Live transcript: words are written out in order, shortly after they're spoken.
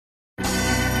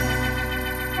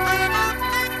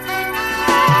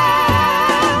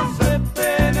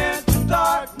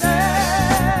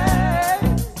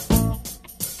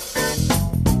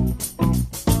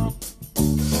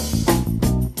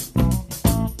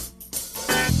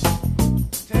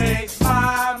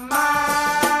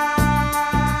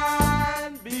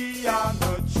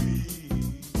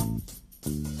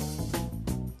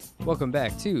Welcome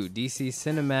back to DC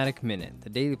Cinematic Minute, the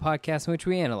daily podcast in which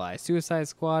we analyze Suicide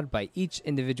Squad by each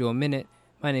individual minute.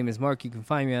 My name is Mark. You can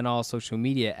find me on all social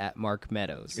media at Mark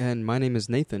Meadows. And my name is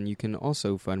Nathan. You can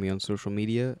also find me on social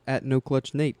media at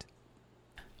NoClutchNate.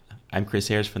 I'm Chris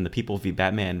Ayers from the People v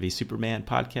Batman v Superman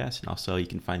podcast, and also you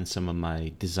can find some of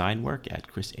my design work at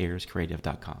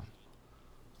chrisayerscreative.com.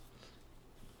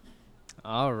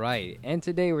 All right, and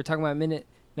today we're talking about minute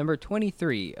number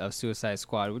 23 of Suicide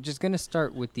Squad, which is going to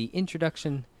start with the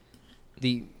introduction,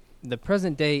 the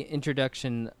present-day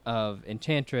introduction of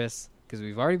Enchantress, because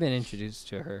we've already been introduced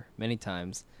to her many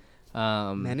times.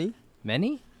 Many?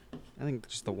 Many? I think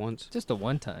just the once. Just the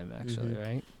one time, actually,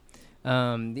 right?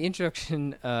 The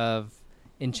introduction of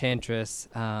Enchantress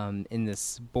in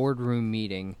this boardroom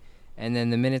meeting, and then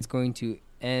the minute's going to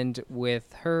end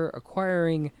with her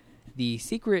acquiring the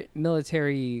secret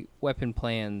military weapon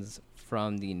plans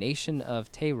from the nation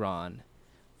of Tehran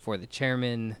for the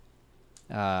chairman,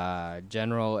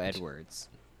 General Edwards.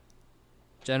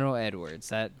 General Edwards,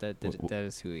 that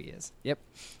is who he is. Yep.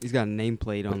 He's got a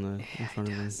nameplate on the in front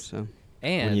of him. So.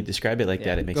 And when you describe it like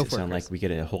that, it makes it sound it, like we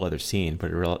get a whole other scene, but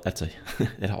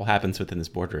it all happens within this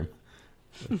boardroom,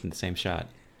 in the same shot.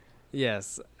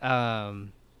 Yes.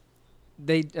 Edwards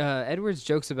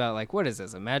jokes about, like, what is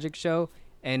this, a magic show?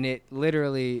 And it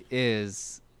literally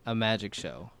is a magic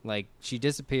show. Like, she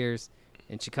disappears,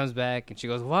 and she comes back, and she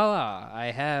goes, voila, I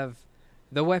have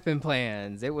the weapon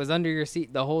plans. It was under your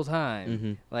seat the whole time.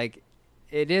 Mm-hmm. Like,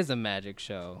 it is a magic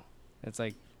show. It's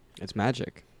like... It's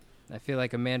magic. I feel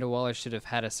like Amanda Waller should have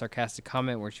had a sarcastic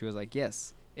comment where she was like,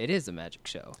 yes, it is a magic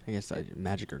show. I guess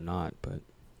magic or not, but...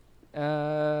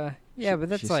 yeah, but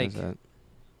that's like... That.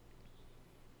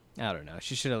 I don't know.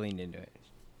 She should have leaned into it.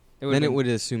 It would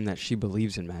assume that she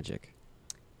believes in magic.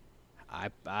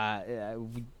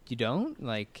 You don't?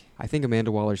 Like... I think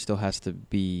Amanda Waller still has to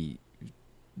be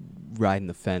riding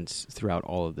the fence throughout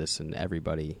all of this and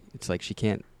everybody. It's like she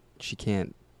can't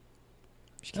side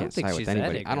with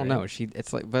anybody. I don't know.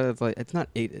 It's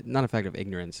not a fact of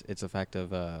ignorance. It's a fact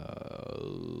of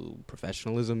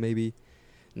professionalism, maybe.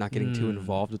 Not getting too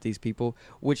involved with these people,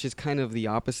 which is kind of the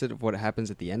opposite of what happens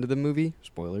at the end of the movie.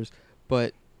 Spoilers.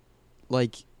 But,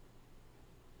 like,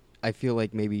 I feel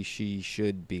like maybe she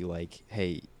should be like,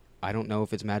 hey, I don't know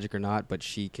if it's magic or not, but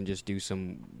she can just do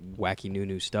some wacky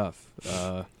new stuff.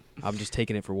 I'm just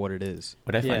taking it for what it is.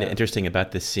 What I find interesting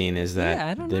about this scene is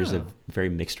that there's a very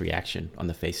mixed reaction on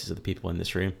the faces of the people in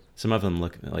this room. Some of them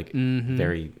look like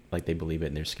very like they believe it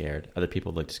and they're scared. Other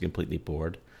people look just completely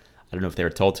bored. I don't know if they were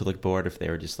told to look bored, if they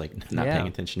were just like not paying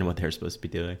attention to what they were supposed to be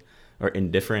doing, or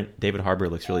indifferent. David Harbour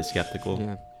looks really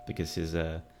skeptical because his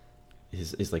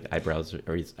like eyebrows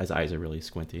or his eyes are really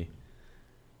squinty.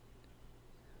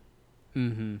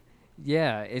 Mm-hmm.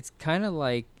 Yeah, it's kind of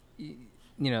like,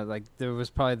 like there was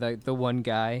probably the one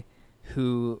guy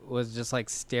who was just like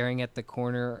staring at the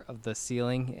corner of the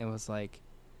ceiling and was like,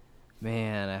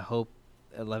 man, I hope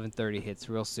 11:30 hits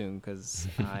real soon because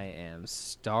I am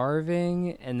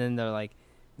starving. And then they're like,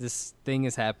 this thing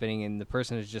is happening and the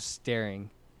person is just staring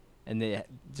and they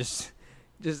just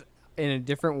in a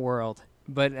different world.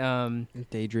 But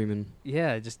daydreaming.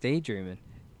 Yeah, just daydreaming.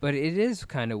 But it is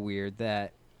kind of weird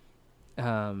that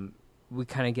we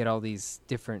kind of get all these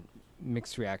different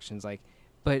mixed reactions. Like,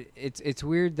 but it's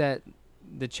weird that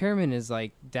the chairman is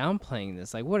like downplaying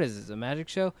this. Like, what is this, a magic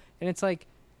show? And it's like,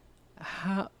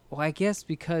 how? Well, I guess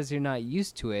because you're not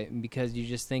used to it, and because you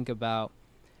just think about,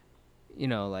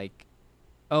 like,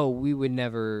 oh, we would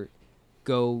never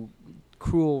go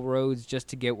cruel roads just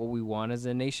to get what we want as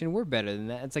a nation. We're better than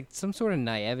that. It's like some sort of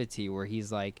naivety where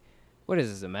he's like, what is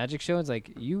this, a magic show? It's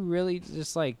like, you really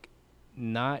just like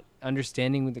not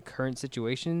understanding with the current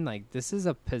situation. Like, this is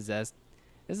an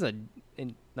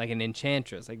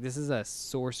enchantress. Like, this is a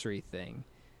sorcery thing.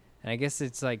 And I guess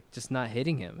it's like just not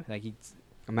hitting him. Like,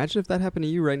 imagine if that happened to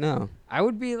you right now. I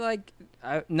would be like,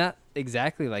 not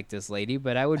exactly like this lady,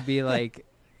 but I would be like,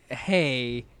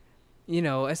 hey,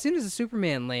 as soon as the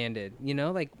Superman landed,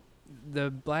 like the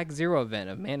Black Zero event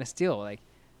of Man of Steel, like,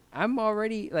 I'm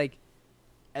already, like,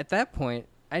 at that point,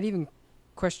 I'd even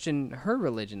question her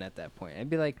religion at that point. I'd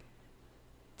be like,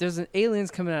 there's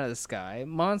aliens coming out of the sky,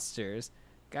 monsters,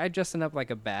 guy dressing up like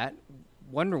a bat,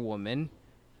 Wonder Woman,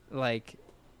 like,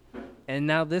 and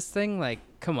now this thing, like,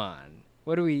 come on.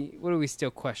 What are we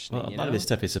still questioning? Well, a lot of this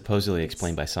stuff is supposedly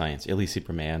explained by science, at least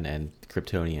Superman and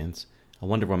Kryptonians.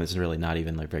 Wonder Woman is really not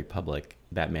even like very public.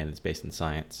 Batman is based in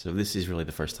science, so this is really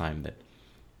the first time that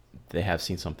they have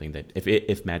seen something that,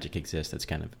 if magic exists,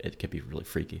 it could be really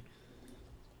freaky.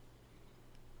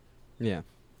 Yeah,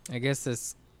 I guess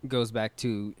this goes back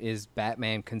to, is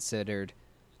Batman considered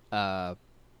a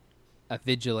a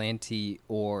vigilante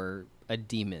or a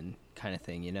demon kind of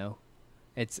thing,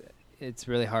 It's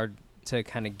really hard to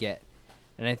kind of get.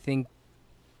 And I think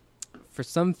for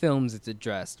some films it's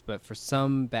addressed, but for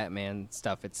some Batman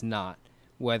stuff it's not.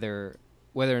 Whether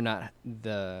or not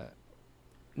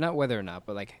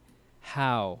but like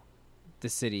how the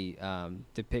city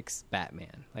depicts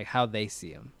Batman, like how they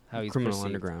see him, how he's Criminal perceived.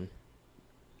 Underground.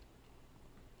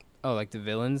 Oh, like the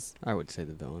villains? I would say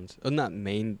the villains. Not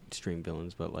mainstream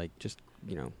villains, but like just,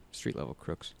 street level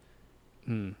crooks.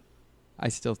 I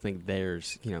still think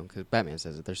there's, because Batman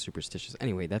says that they're superstitious.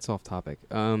 Anyway, that's off topic.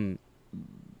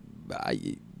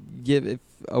 If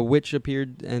a witch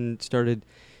appeared and started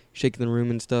shaking the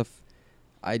room and stuff,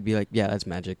 I'd be like, yeah, that's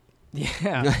magic.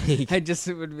 Yeah. I just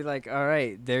would be like, all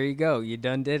right, there you go. You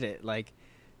done did it. Like,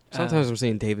 sometimes I'm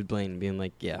seeing David Blaine and being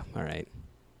like, yeah, all right.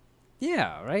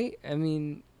 Yeah, right? I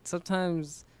mean,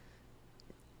 sometimes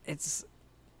it's,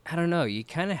 I don't know, you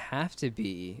kind of have to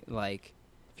be like,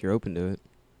 if you're open to it.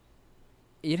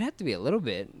 You'd have to be a little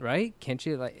bit, right? Can't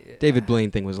you? Like David Blaine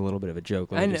thing was a little bit of a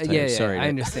joke. Sorry. I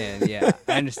understand. Yeah,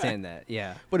 I understand that.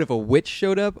 Yeah. But if a witch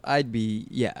showed up, I'd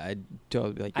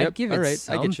totally be like, yep, I'd give all it right,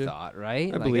 some I get you. thought, right?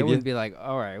 I like, believe it wouldn't you. be like,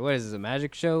 all right, what is this, a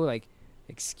magic show? Like,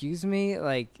 excuse me?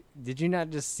 Like, did you not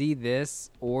just see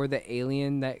this or the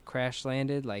alien that crash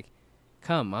landed? Like,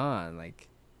 come on. Like,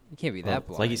 you can't be that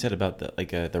blind. Like you said about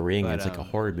the Ring, But, it's like a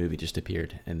horror movie just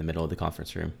appeared in the middle of the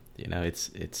conference room.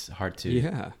 It's hard to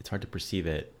it's hard to perceive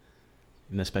it.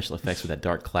 And the special effects with that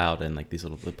dark cloud and like these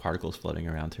little particles floating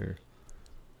around her.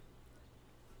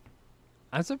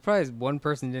 I'm surprised one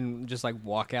person didn't just like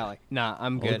walk out like, nah,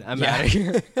 I'm good. I'm out of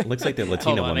here. It looks like the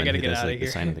Latina Hold on, I woman gotta who get does outta like the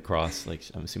here. sign of the cross. Like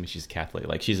I'm assuming she's Catholic.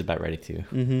 Like she's about ready to,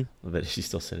 Mm-hmm. but she's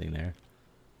still sitting there.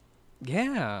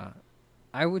 Yeah.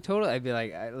 I'd be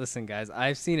like, listen, guys,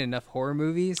 I've seen enough horror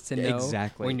movies to know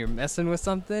Exactly. when you're messing with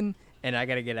something, and I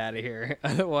got to get out of here.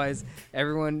 Otherwise,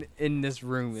 everyone in this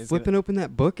room is Flipping open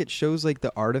that book, it shows like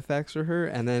the artifacts for her,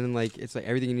 and then like it's like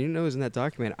everything you need to know is in that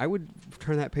document. I would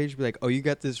turn that page and be like, oh, you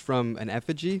got this from an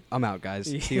effigy? I'm out, guys.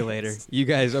 See you later. You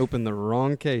guys opened the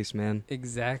wrong case, man.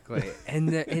 Exactly.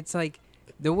 And it's like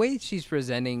the way she's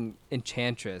presenting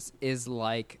Enchantress is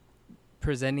like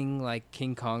presenting like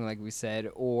King Kong, like we said,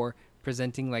 or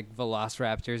presenting like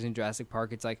velociraptors in Jurassic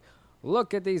Park. It's like,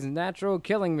 look at these natural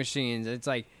killing machines. It's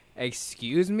like,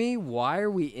 excuse me, why are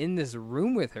we in this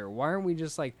room with her? Why aren't we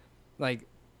just like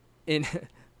in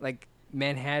like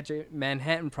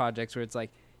Manhattan Projects where it's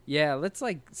like, yeah, let's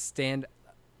like stand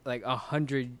like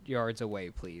 100 yards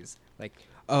away, please. Like,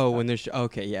 when there's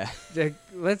okay, yeah. like,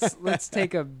 let's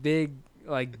take a big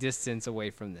like distance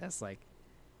away from this. Like,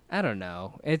 I don't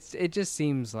know. It just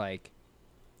seems like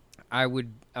I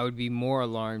would be more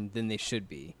alarmed than they should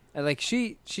be. And like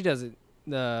she does it.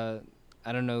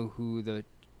 I don't know who the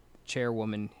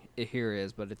chairwoman here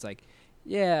is, but it's like,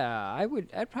 yeah,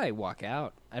 I'd probably walk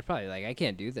out. I'd probably like, I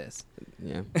can't do this.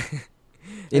 Yeah.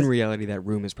 In reality, that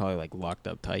room is probably like locked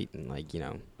up tight and like,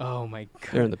 Oh my god.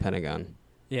 they're in the Pentagon.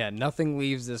 Yeah, nothing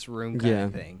leaves this room kind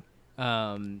of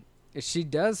thing. She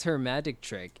does her magic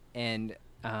trick, and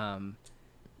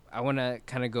I want to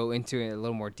kind of go into it in a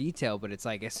little more detail, but it's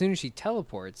like as soon as she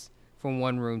teleports from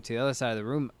one room to the other side of the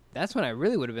room, that's when I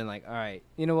really would have been like, all right,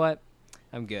 you know what?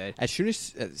 I'm good. As soon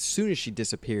as she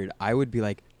disappeared, I would be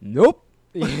like, nope.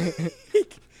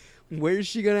 Where's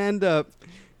she gonna end up?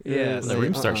 Yeah, The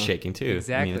room starts shaking too.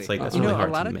 Exactly. I mean, it's like that's You really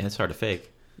know, hard it's hard to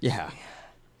fake. Yeah.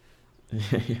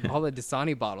 All the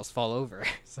Dasani bottles fall over.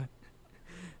 So,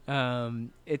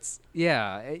 it's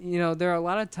there are a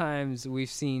lot of times we've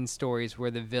seen stories where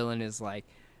the villain is like,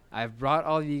 I've brought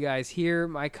all of you guys here,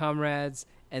 my comrades,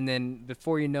 and then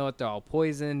before you know it, they're all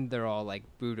poisoned, they're all like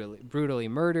brutally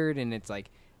murdered, and it's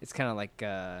like it's kind of like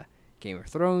a Game of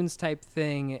Thrones type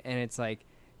thing, and it's like,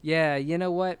 yeah, you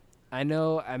know what, I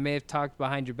know I may have talked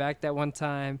behind your back that one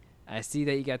time, I see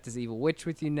that you got this evil witch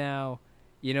with you now,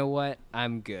 you know what,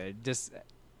 I'm good, just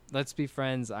let's be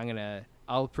friends,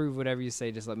 I'll approve whatever you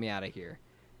say, just let me out of here.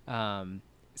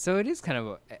 So it is kind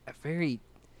of a very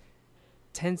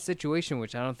tense situation,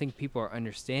 which I don't think people are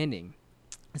understanding,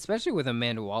 especially with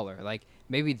Amanda Waller. Like,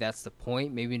 maybe that's the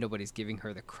point. Maybe nobody's giving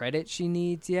her the credit she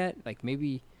needs yet. Like,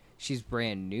 maybe she's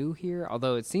brand new here,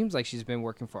 although it seems like she's been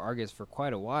working for Argus for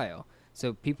quite a while.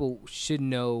 So people should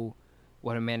know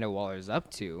what Amanda Waller is up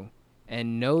to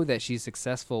and know that she's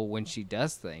successful when she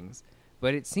does things.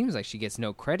 But it seems like she gets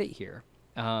no credit here.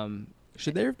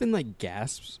 Should there have been like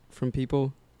gasps from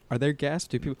people? Are there gasps?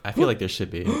 Do people? I feel like there should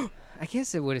be. I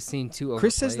guess it would have seemed too overplayed.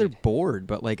 Chris says they're bored,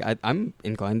 but like I'm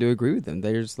inclined to agree with them.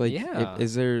 There's like, Yeah.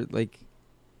 is there like,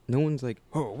 no one's like,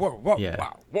 whoa, whoa, whoa, Yeah.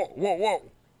 wow, whoa, whoa,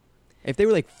 whoa. if they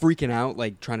were like freaking out,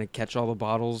 like trying to catch all the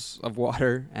bottles of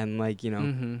water and like, you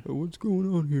know, oh, what's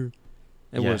going on here?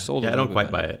 And we're sold. Yeah, I don't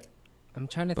quite buy it. I'm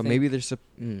trying to but think. Maybe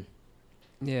they're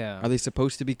yeah. Are they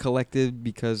supposed to be collected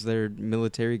because they're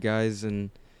military guys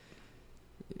and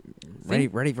ready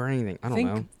for anything? I don't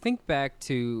know. Think back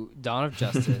to Dawn of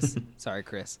Justice. Sorry,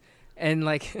 Chris. And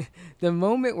like the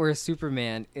moment where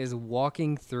Superman is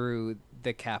walking through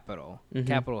the Capitol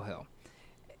Hill,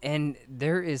 and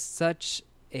there is such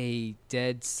a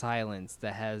dead silence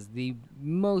that has the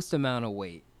most amount of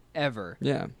weight ever.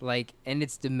 Yeah. Like, and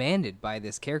it's demanded by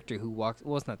this character who walks.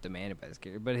 Well, it's not demanded by this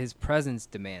character, but his presence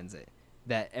demands it.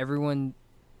 That everyone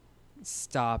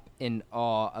stop in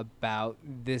awe about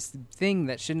this thing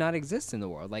that should not exist in the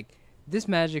world. Like, this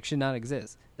magic should not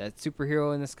exist. That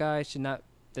superhero in the sky should not.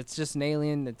 That's just an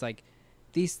alien. It's like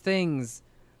these things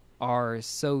are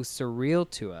so surreal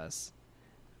to us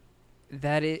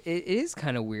that it is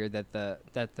kind of weird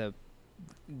that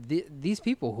these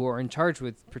people who are in charge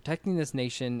with protecting this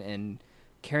nation and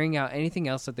carrying out anything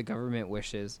else that the government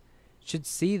wishes should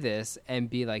see this and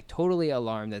be like totally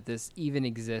alarmed that this even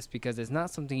exists, because it's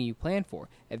not something you plan for.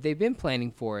 If they've been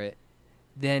planning for it,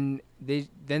 then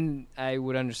I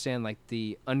would understand like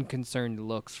the unconcerned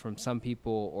looks from some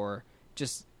people or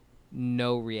just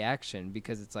no reaction,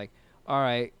 because it's like, all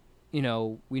right, you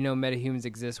know, we know metahumans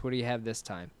exist. What do you have this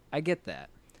time? I get that.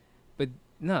 But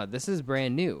no, this is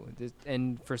brand new.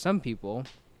 And for some people,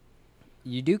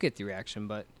 you do get the reaction.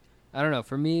 But I don't know.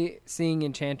 For me, seeing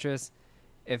Enchantress,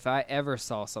 if I ever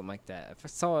saw something like that, if I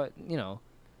saw it, you know,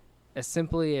 as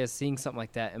simply as seeing something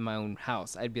like that in my own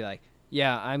house, I'd be like,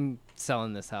 yeah, I'm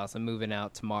selling this house. I'm moving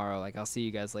out tomorrow. Like, I'll see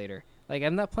you guys later. Like,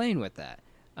 I'm not playing with that.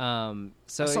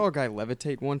 So I saw a guy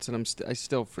levitate once, and I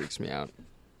still freaks me out.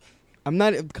 I'm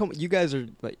not. You guys are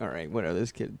like, all right, whatever.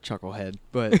 This kid chucklehead,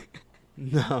 but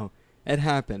no, it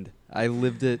happened. I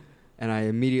lived it, and I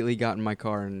immediately got in my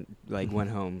car and like went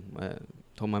home.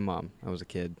 Told my mom I was a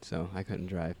kid, so I couldn't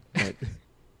drive. But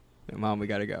Mom, we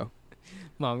gotta go.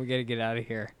 Mom, we gotta get out of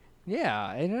here. Yeah,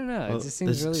 I don't know. Well, it just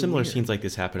seems really similar weird. scenes like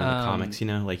this happen in the comics, you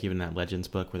know, like even that Legends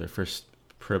book where they're first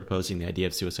proposing the idea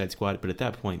of Suicide Squad, but at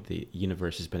that point the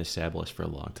universe has been established for a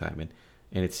long time,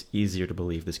 and it's easier to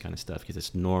believe this kind of stuff because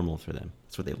it's normal for them.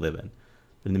 It's what they live in.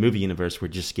 But in the movie universe, we're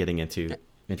just getting into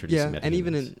introducing and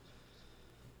even metahumans.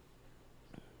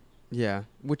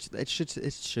 which it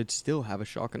should still have a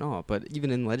shock and awe. But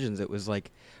even in Legends, it was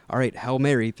like, all right, Hail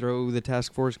Mary, throw the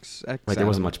Task Force X. Like there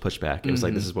wasn't much pushback. It was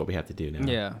like, this is what we have to do now.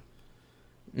 Yeah.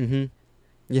 Mm-hmm.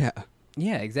 Yeah.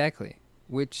 Yeah, exactly.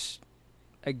 Which,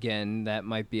 again, that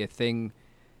might be a thing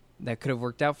that could have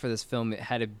worked out for this film. It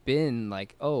had it been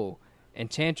like, oh,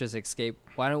 Enchantress escaped.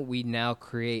 Why don't we now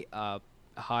create a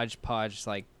hodgepodge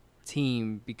like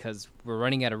team because we're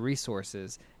running out of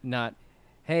resources? Not,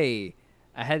 hey,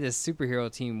 I had this superhero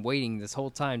team waiting this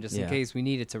whole time just in case we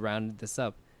needed to round this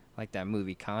up, like that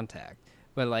movie Contact.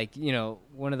 But like, you know,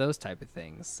 one of those type of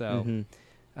things. So,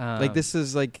 like this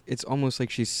is like, it's almost like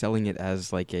she's selling it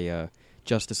as like a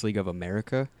Justice League of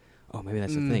America. Oh, maybe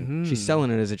that's the thing. She's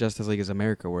selling it as a Justice League of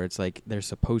America, where it's like they're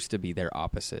supposed to be their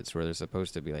opposites, where they're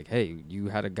supposed to be like, hey, you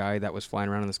had a guy that was flying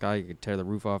around in the sky, you could tear the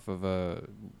roof off of a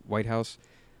White House.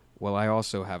 Well, I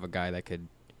also have a guy that could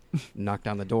knock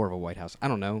down the door of a White House. I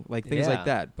don't know, like things like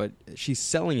that. But she's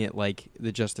selling it like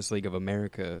the Justice League of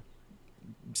America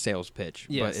sales pitch.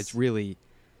 Yes. But it's really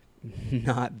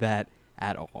not that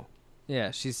at all.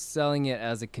 Yeah, she's selling it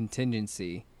as a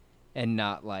contingency and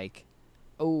not like,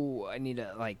 oh, I need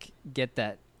to like get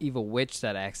that evil witch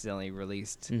that I accidentally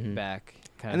released back.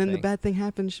 And then the bad thing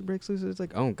happens. She breaks loose. It's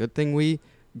like, oh, good thing we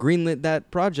greenlit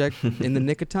that project in the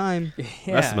nick of time. Yeah,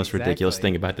 that's the most ridiculous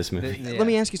thing about this movie. Let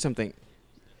me ask you something.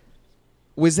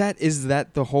 Is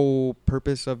that the whole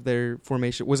purpose of their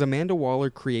formation? Was Amanda Waller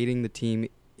creating the team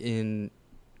in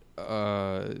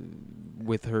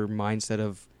with her mindset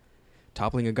of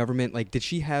toppling a government? Like, did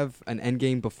she have an end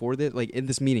game before that? Like, in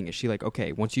this meeting, is she like,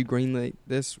 okay, once you greenlight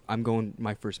this, I'm going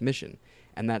my first mission,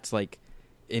 and that's like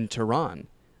in Tehran,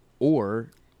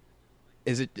 or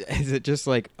is it just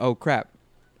like, oh crap,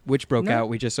 witch broke out?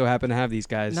 We just so happen to have these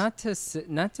guys. Not to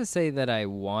say that I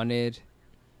wanted.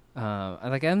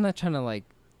 Like, I'm not trying to like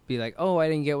be like, oh, I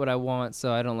didn't get what I want,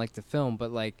 so I don't like the film.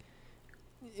 But like,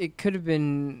 it could have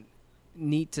been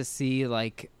neat to see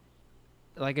like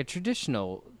a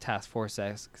traditional Task Force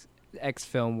X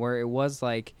film where it was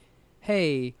like,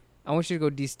 hey, I want you to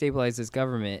go destabilize this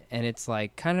government, and it's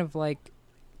like kind of like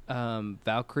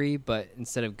Valkyrie, but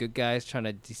instead of good guys trying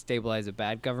to destabilize a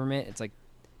bad government, it's like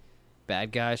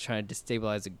bad guys trying to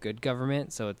destabilize a good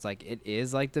government. So it's like, it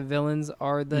is like the villains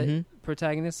are the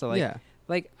protagonists. So like,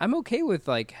 like I'm okay with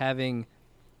like having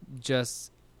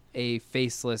just a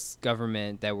faceless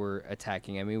government that we're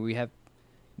attacking. I mean, we have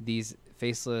these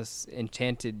faceless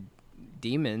enchanted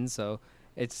demons, so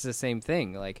it's the same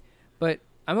thing. Like, but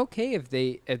I'm okay if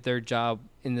their job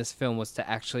in this film was to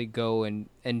actually go and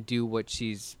do what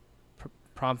she's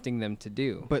prompting them to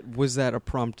do. But was that a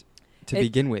prompt to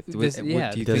begin with? Do you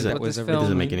think that was ever? It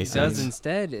doesn't make any sense. Does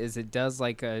instead is it does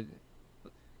like a.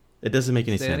 It doesn't make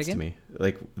any sense to me.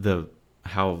 Like the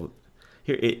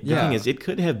thing is, it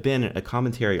could have been a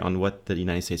commentary on what the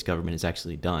United States government has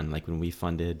actually done. Like when we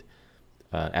funded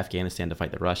Afghanistan to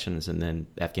fight the Russians, and then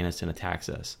Afghanistan attacks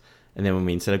us, and then when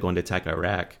we, instead of going to attack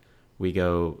Iraq, we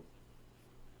go.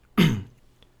 I'm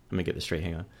gonna get this straight.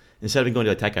 Hang on. Instead of going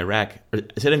to attack Iraq, or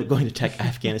instead of going to attack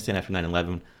Afghanistan after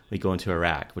 9/11, we go into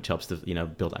Iraq, which helps to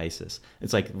build ISIS.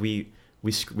 It's like we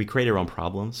create our own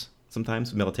problems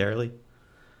sometimes militarily.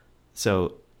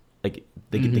 So, like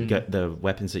the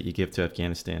weapons that you give to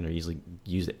Afghanistan are usually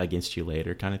used against you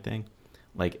later, kind of thing.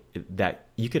 Like that,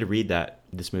 you could read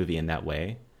this movie in that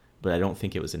way, but I don't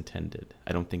think it was intended.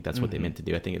 I don't think that's what they meant to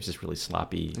do. I think it was just really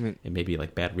sloppy and maybe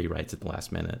like bad rewrites at the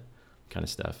last minute, kind of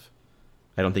stuff.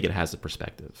 I don't think it has the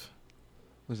perspective.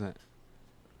 Was that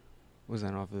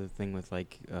off of the thing with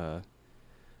like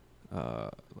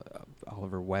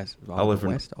Oliver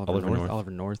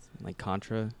North, like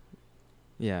Contra?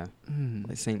 Yeah,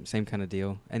 like same kind of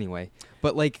deal. Anyway,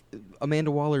 but like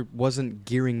Amanda Waller wasn't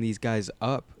gearing these guys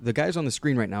up. The guys on the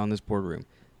screen right now in this boardroom,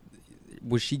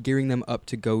 was she gearing them up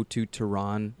to go to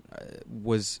Tehran?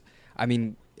 With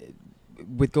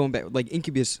going back, like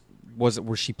Incubus, was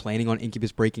she planning on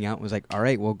Incubus breaking out? And was like, all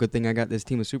right, well, good thing I got this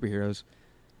team of superheroes.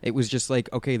 It was just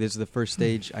like, okay, this is the first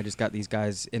stage. I just got these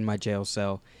guys in my jail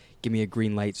cell. Give me a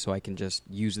green light so I can just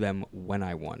use them when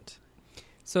I want.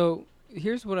 So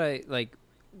here's what I like.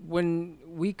 When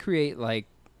we create like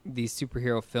these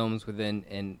superhero films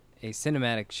within a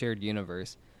cinematic shared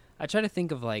universe, I try to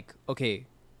think of like, okay,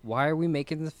 why are we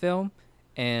making the film,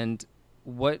 and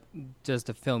what does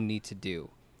the film need to do?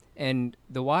 And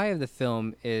the why of the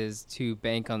film is to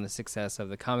bank on the success of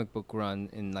the comic book run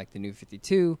in like the New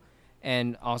 52,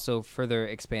 and also further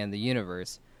expand the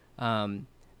universe.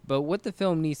 But what the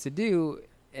film needs to do,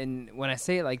 and when I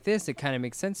say it like this, it kind of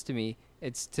makes sense to me.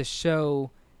 It's to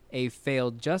show a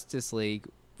failed Justice League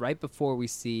right before we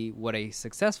see what a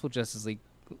successful Justice League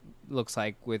looks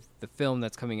like with the film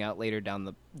that's coming out later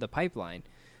down the pipeline.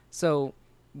 So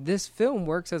this film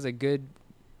works as a good,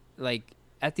 like,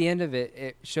 at the end of it,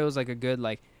 it shows like a good,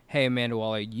 like, hey, Amanda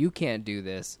Waller, you can't do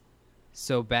this,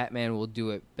 so Batman will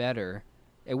do it better.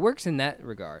 It works in that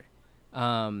regard.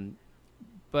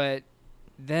 But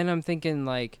then I'm thinking,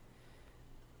 like,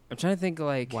 I'm trying to think,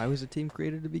 like... Why was the team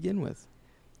created to begin with?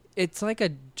 It's like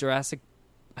a Jurassic...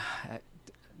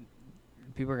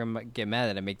 People are going to get mad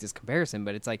that I make this comparison,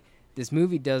 but it's like this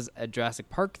movie does a Jurassic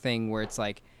Park thing where it's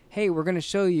like, hey, we're going to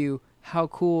show you how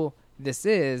cool this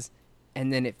is,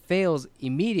 and then it fails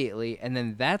immediately, and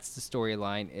then that's the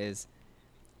storyline is,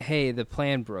 hey, the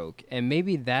plan broke. And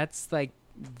maybe that's like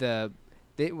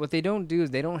what they don't do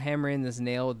is they don't hammer in this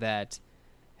nail that,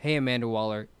 hey, Amanda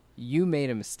Waller, you made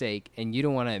a mistake and you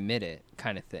don't want to admit it,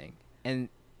 kind of thing. And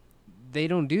they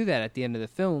don't do that at the end of the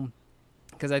film,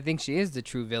 because I think she is the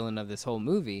true villain of this whole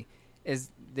movie.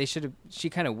 She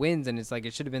kind of wins, and it's like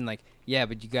it should have been like, yeah,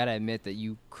 but you got to admit that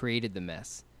you created the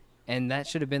mess. And that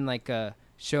should have been like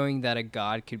showing that a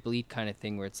god could bleed kind of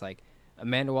thing, where it's like,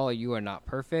 Amanda Waller, you are not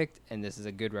perfect, and this is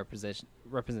a good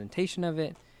representation of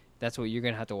it. That's what you're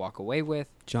going to have to walk away with.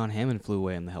 John Hammond flew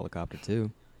away in the helicopter,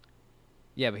 too.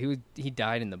 Yeah, but he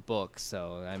died in the book,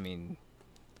 so, I mean,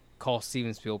 call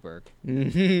Steven Spielberg.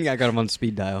 I got him on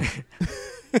speed dial.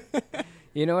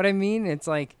 You know what I mean? It's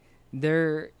like,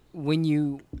 when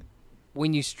you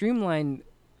streamline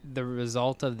the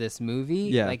result of this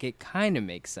movie, like, it kind of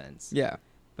makes sense. Yeah.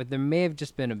 But there may have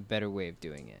just been a better way of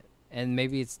doing it. And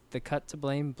maybe it's the cut to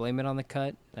blame. Blame it on the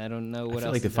cut. I don't know what else. I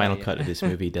feel like the final cut of this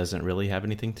movie doesn't really have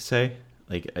anything to say.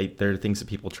 Like, there are things that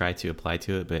people try to apply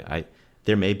to it, but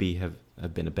there maybe have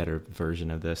been a better version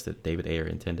of this that David Ayer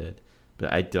intended.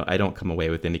 But I don't come away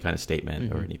with any kind of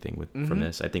statement or anything from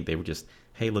this. I think they were just,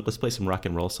 hey, look, let's play some rock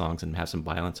and roll songs and have some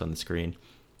violence on the screen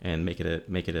and make it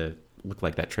a look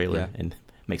like that trailer and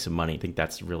make some money. I think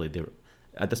that's really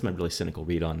that's my really cynical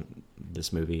read on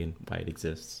this movie and why it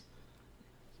exists.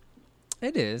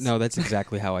 It is. No, that's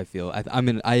exactly how I feel.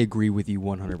 I agree with you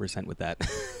 100% with that.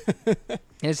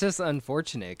 It's just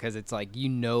unfortunate because it's like,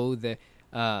 the...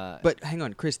 But hang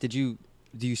on, Chris, do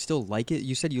you still like it?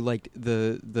 You said you liked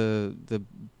the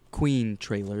Queen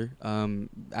trailer.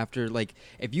 After, like,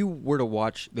 if you were to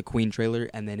watch the Queen trailer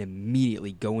and then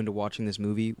immediately go into watching this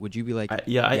movie, would you be like, I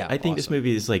think awesome. This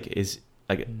movie is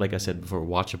like I said before,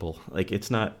 watchable. Like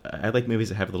it's not. I like movies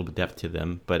that have a little bit of depth to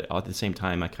them, but at the same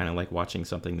time, I kind of like watching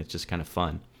something that's just kind of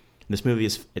fun. This movie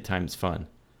is at times fun,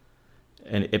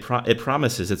 and it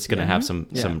promises it's going to have some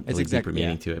really deeper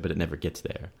meaning to it, but it never gets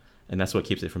there, and that's what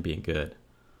keeps it from being good.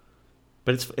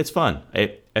 But it's fun.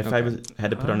 If I had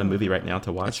to put on a movie right now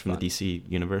to watch from the DC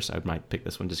universe, I might pick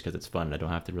this one just because it's fun. I don't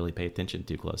have to really pay attention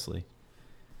too closely.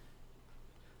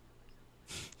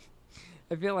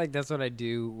 I feel like that's what I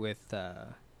do with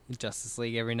Justice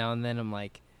League every now and then. I'm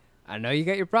like, I know you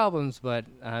got your problems, but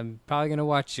I'm probably gonna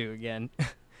watch you again.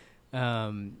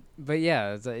 But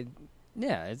yeah,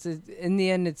 it's in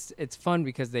the end, it's fun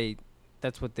because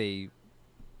that's what they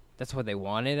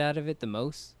wanted out of it the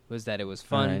most, was that it was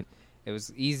fun. Right. It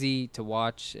was easy to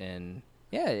watch, and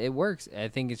yeah, it works. I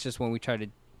think it's just when we try to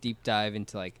deep dive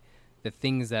into like the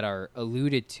things that are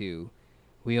alluded to,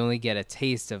 we only get a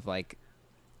taste of like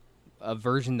a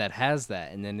version that has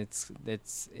that, and then it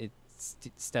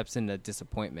steps into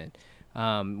disappointment.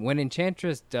 When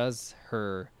Enchantress does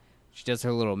her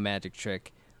little magic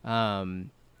trick, I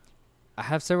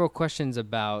have several questions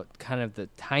about kind of the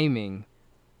timing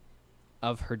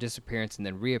of her disappearance and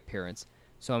then reappearance.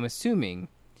 So I'm assuming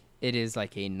it is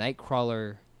like a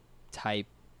Nightcrawler type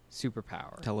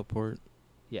superpower. Teleport.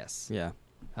 Yes. Yeah.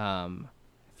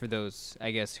 For those,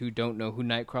 I guess, who don't know who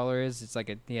Nightcrawler is, it's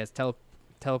like he has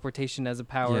teleportation as a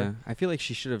power. Yeah, I feel like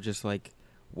she should have just like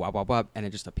wop wop wop, and it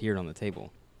just appeared on the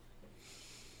table.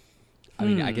 I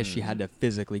mean, I guess she had to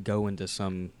physically go into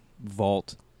some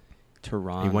vault to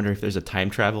run. You wonder if there's a time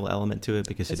travel element to it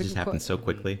because it just happened so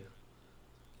quickly.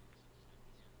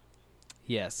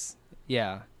 Yes.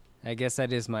 Yeah. I guess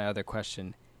that is my other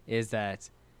question, is that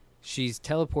she's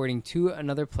teleporting to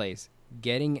another place,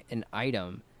 getting an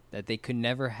item that they could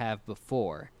never have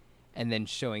before, and then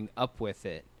showing up with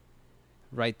it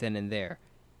right then and there.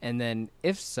 And then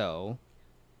if so,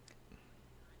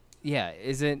 yeah,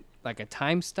 is it like a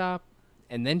time stop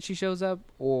and then she shows up,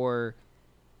 or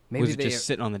maybe was it just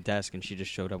sitting on the desk and she just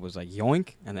showed up, was like yoink,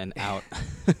 and then out?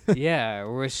 Yeah,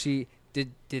 or was she...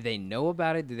 Did they know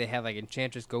about it? Did they have like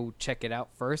Enchantress go check it out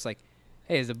first? Like,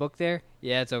 hey, is the book there?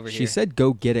 Yeah, it's over here. She said,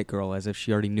 "Go get it, girl," as if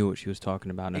she already knew what she was talking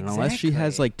about. And unless she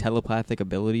has like telepathic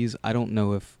abilities, I don't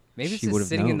know if maybe she would have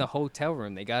sitting known. In the hotel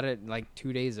room. They got it like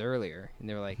 2 days earlier, and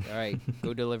they were like, "All right,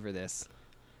 go deliver this."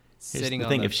 Here's the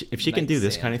thing: if she can do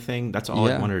this kind of thing, that's all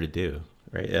I want her to do,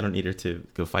 right? I don't need her to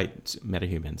go fight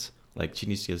metahumans. Like, she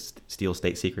needs to steal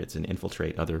state secrets and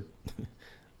infiltrate other.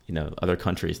 Other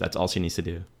countries. That's all she needs to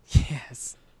do.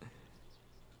 Yes.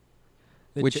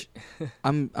 Which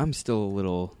I'm still a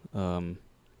little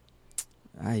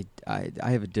I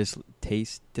have a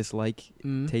dislike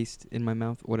taste in my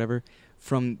mouth, whatever,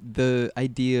 from the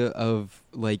idea of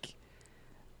like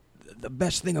the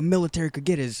best thing a military could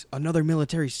get is another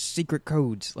military secret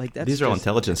codes. Like these are all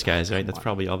intelligence guys, right? That's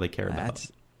probably all they care about.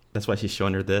 That's why she's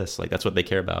showing her this. Like, that's what they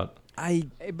care about.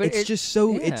 It's just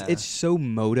so it's so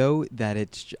moto that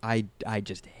I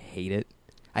just hate it.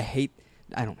 Hate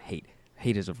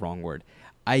is a wrong word.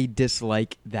 I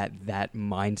dislike that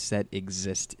mindset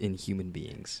exists in human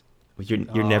beings. Well,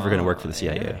 you're never going to work for the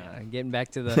CIA. Yeah. Getting back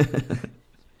to the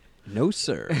no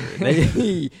sir,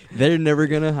 they're never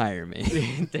going to hire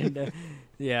me.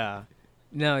 Yeah,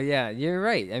 no, yeah, you're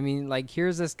right. I mean, like,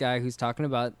 here's this guy who's talking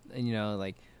about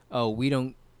like, oh, we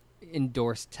don't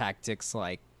endorse tactics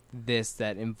like this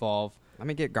that involve. Let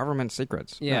me get government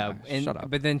secrets. Yeah, shut up.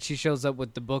 But then she shows up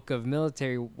with the book of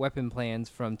military weapon plans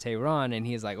from Tehran, and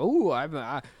he's like, "Oh, I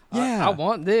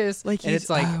want this." Like, and it's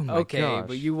like, okay, gosh.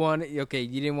 but you want it. Okay,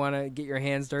 you didn't want to get your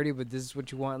hands dirty, but this is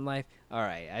what you want in life. All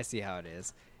right, I see how it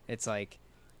is. It's like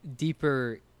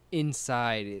deeper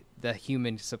inside the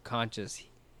human subconscious.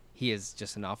 He is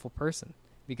just an awful person,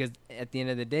 because at the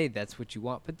end of the day, that's what you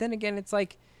want. But then again, it's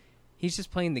like he's just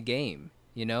playing the game.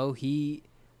 He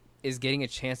is getting a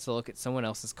chance to look at someone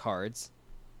else's cards,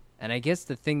 and I guess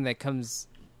the thing that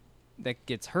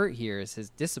gets hurt here is his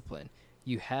discipline.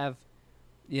 You have,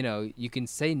 you can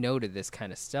say no to this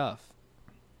kind of stuff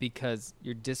because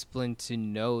you're disciplined to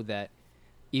know that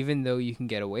even though you can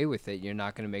get away with it, you're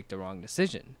not going to make the wrong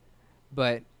decision.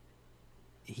 But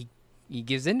he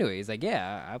gives into it. He's like,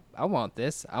 yeah, I want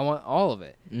this. I want all of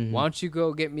it. Mm-hmm. Why don't you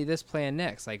go get me this plan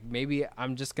next? Like, maybe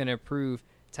I'm just going to approve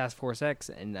Task Force X,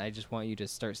 and I just want you to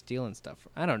start stealing stuff.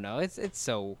 I don't know. It's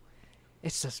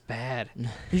just bad.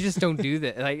 You just don't do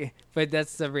that. Like, but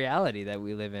that's the reality that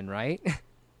we live in, right?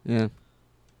 Yeah.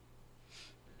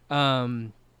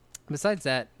 Besides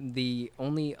that, the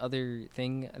only other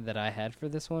thing that I had for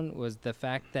this one was the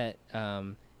fact that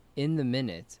in the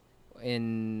minute,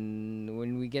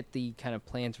 when we get the kind of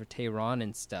plans for Tehran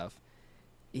and stuff,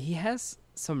 he has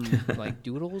some like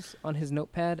doodles on his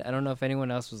notepad. I don't know if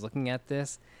anyone else was looking at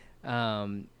this.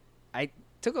 I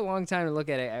took a long time to look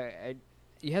at it.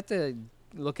 You have to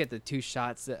look at the two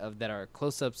shots that are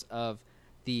close-ups of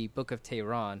the Book of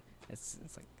Tehran. It's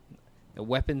like the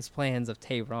weapons plans of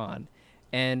Tehran,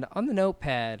 and on the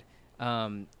notepad,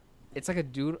 it's like a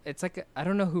doodle. It's like I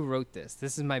don't know who wrote this.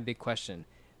 This is my big question,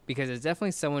 because it's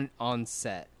definitely someone on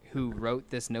set who wrote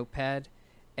this notepad,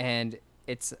 and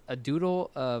it's a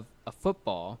doodle of a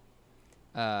football,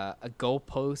 a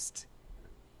goalpost.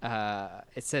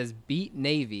 It says "Beat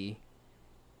Navy,"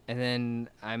 and then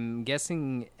I'm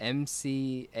guessing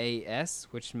MCAS,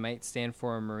 which might stand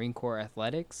for Marine Corps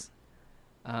Athletics.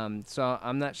 So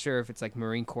I'm not sure if it's like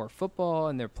Marine Corps football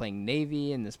and they're playing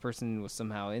Navy and this person was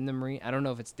somehow in the Marine. I don't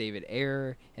know if it's David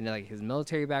Ayer and like his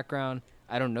military background.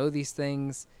 I don't know these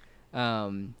things.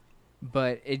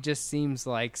 But it just seems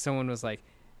like someone was like,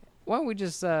 why don't we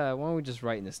just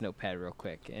write in this notepad real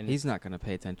quick? And he's not going to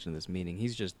pay attention to this meeting.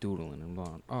 He's just doodling and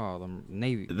going, oh, the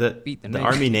Navy beat the Navy. The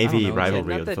Army-Navy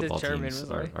rivalry of the football German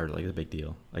teams are like a big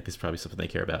deal. Like, it's probably something they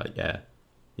care about. Yeah.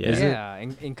 Yeah,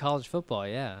 in college football,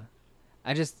 yeah.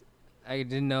 I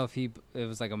didn't know if it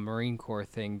was like a Marine Corps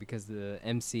thing because of the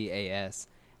MCAS.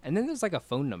 And then there's like a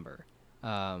phone number.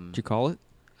 Did you call it?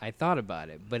 I thought about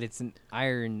it, but it's an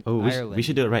Ireland. We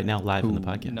should do it right now live on the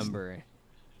podcast. Number.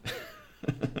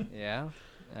 Yeah?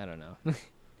 I don't know.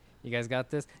 You guys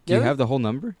got this? Do you have the whole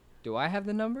number? Do I have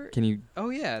the number? Can you? Oh,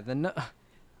 yeah. The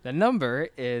number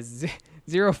is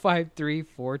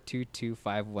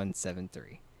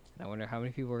 053-422-5173. I wonder how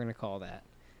many people are going to call that.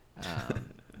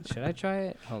 Should I try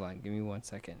it? Hold on. Give me 1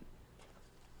 second.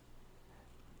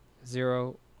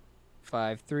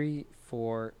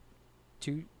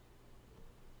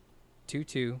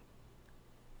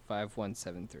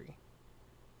 053-422-5173.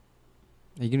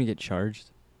 Are you going to get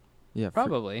charged? Yeah.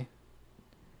 Probably.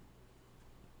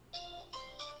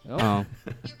 Oh.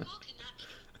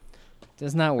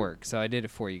 Does not work, so I did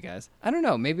it for you guys. I don't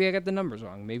know. Maybe I got the numbers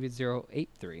wrong. Maybe it's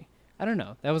 083. I don't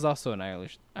know. That was also an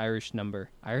Irish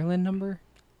number. Ireland number?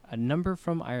 A number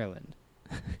from Ireland.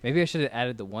 Maybe I should have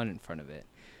added the 1 in front of it.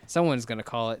 Someone's going to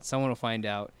call it. Someone will find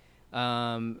out.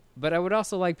 But I would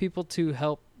also like people to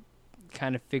help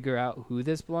kind of figure out who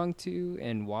this belonged to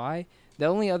and why. The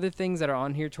only other things that are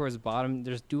on here towards the bottom,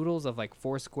 there's doodles of like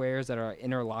 4 squares that are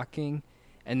interlocking.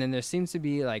 And then there seems to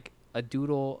be like a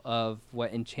doodle of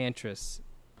what Enchantress,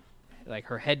 like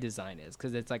her head design is.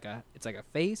 Because it's like a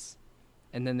face.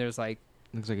 And then there's like...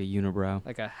 Looks like a unibrow.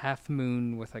 Like a half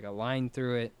moon with like a line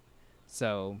through it.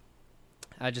 So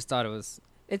I just thought it's,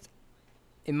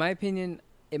 in my opinion,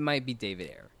 it might be David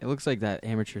Ayer. It looks like that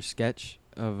amateur sketch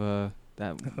of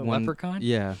that the one Leprechaun?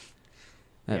 Yeah.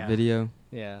 That video.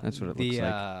 Yeah. That's what it looks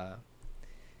like.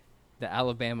 The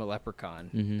Alabama Leprechaun.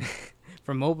 Mm-hmm.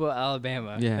 From Mobile,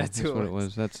 Alabama. Yeah, that's what it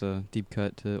was. That's a deep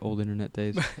cut to old internet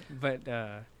days. But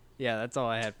yeah, that's all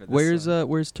I had for this. Where's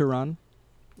Tehran?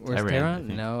 Where's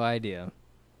Tehran? No idea.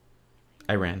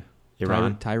 Iran.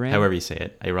 Tyran? However you say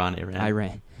it. Iran.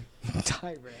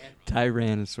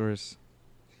 Tyrannosaurus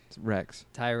Rex.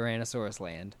 Tyrannosaurus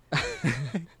land.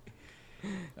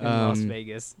 In Las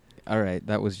Vegas. All right,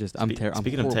 that was just... Speaking of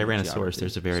Tyrannosaurus,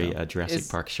 there's a very Jurassic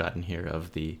Park shot in here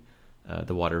of the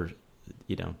water,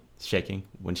 shaking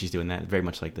when she's doing that. Very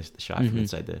much like the shot from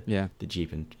inside the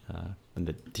Jeep and when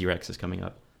the T-Rex is coming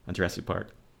up on Jurassic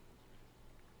Park.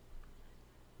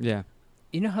 Yeah.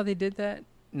 You know how they did that?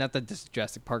 Not that this is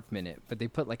Jurassic Park minute, but they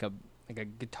put like a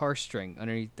guitar string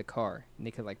underneath the car, and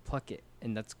they could like pluck it,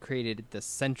 and that's created the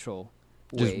central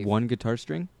wave. Just one guitar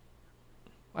string?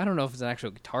 I don't know if it's an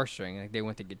actual guitar string. Like they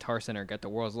went to Guitar Center, got the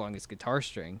world's longest guitar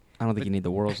string. I don't think you need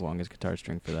the world's longest guitar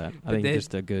string for that. I think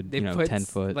just a good, 10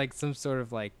 foot. Like some sort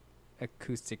of like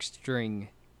acoustic string,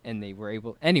 and they were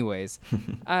able. Anyways,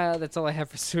 that's all I have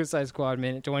for Suicide Squad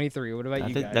minute 23. What about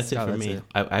you guys? That's it for me.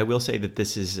 I will say that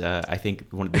this is, I think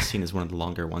this scene is one of the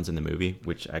longer ones in the movie,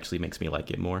 which actually makes me like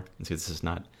it more. Because this is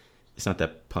it's not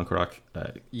that punk rock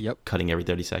cutting every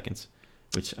 30 seconds.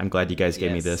 Which I'm glad you guys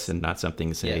gave me this and not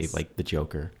something, say, like The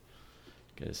Joker.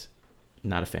 Because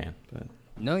not a fan. But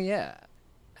no, yeah.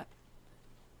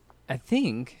 I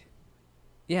think,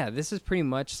 this is pretty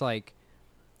much like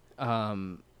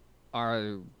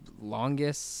our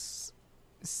longest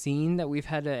scene that we've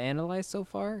had to analyze so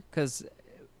far. Because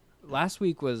last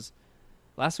week was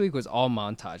all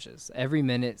montages. Every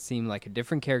minute seemed like a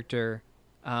different character.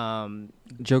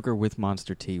 Joker with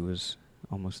Monster T was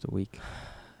almost a week.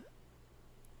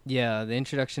 Yeah, the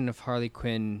introduction of Harley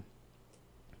Quinn,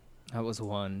 that was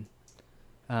one.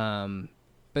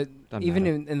 But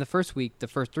even in the first week, the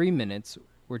first 3 minutes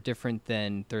were different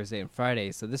than Thursday and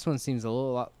Friday. So this one seems a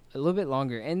little bit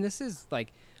longer. And this is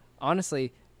like,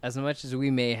 honestly, as much as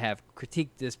we may have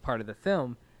critiqued this part of the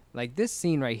film, like this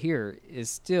scene right here is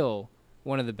still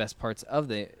one of the best parts of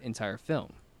the entire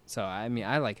film. So I mean,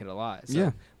 I like it a lot. So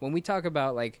yeah. When we talk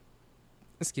about like,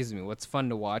 what's fun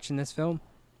to watch in this film,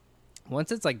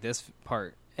 once it's like this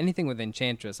part, anything with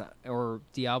Enchantress or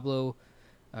Diablo,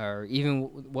 or even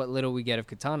what little we get of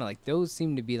Katana, like those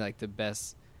seem to be like the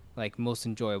best, like most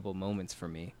enjoyable moments for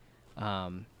me.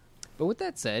 But with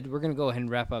that said, we're going to go ahead and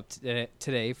wrap up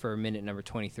today for minute number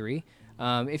 23.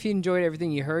 If you enjoyed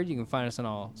everything you heard, you can find us on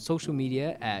all social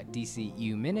media at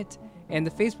DCU Minute and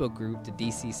the Facebook group, the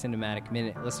DC Cinematic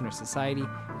Minute Listener Society.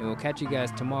 And we'll catch you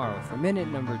guys tomorrow for minute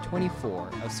number 24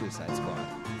 of Suicide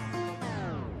Squad.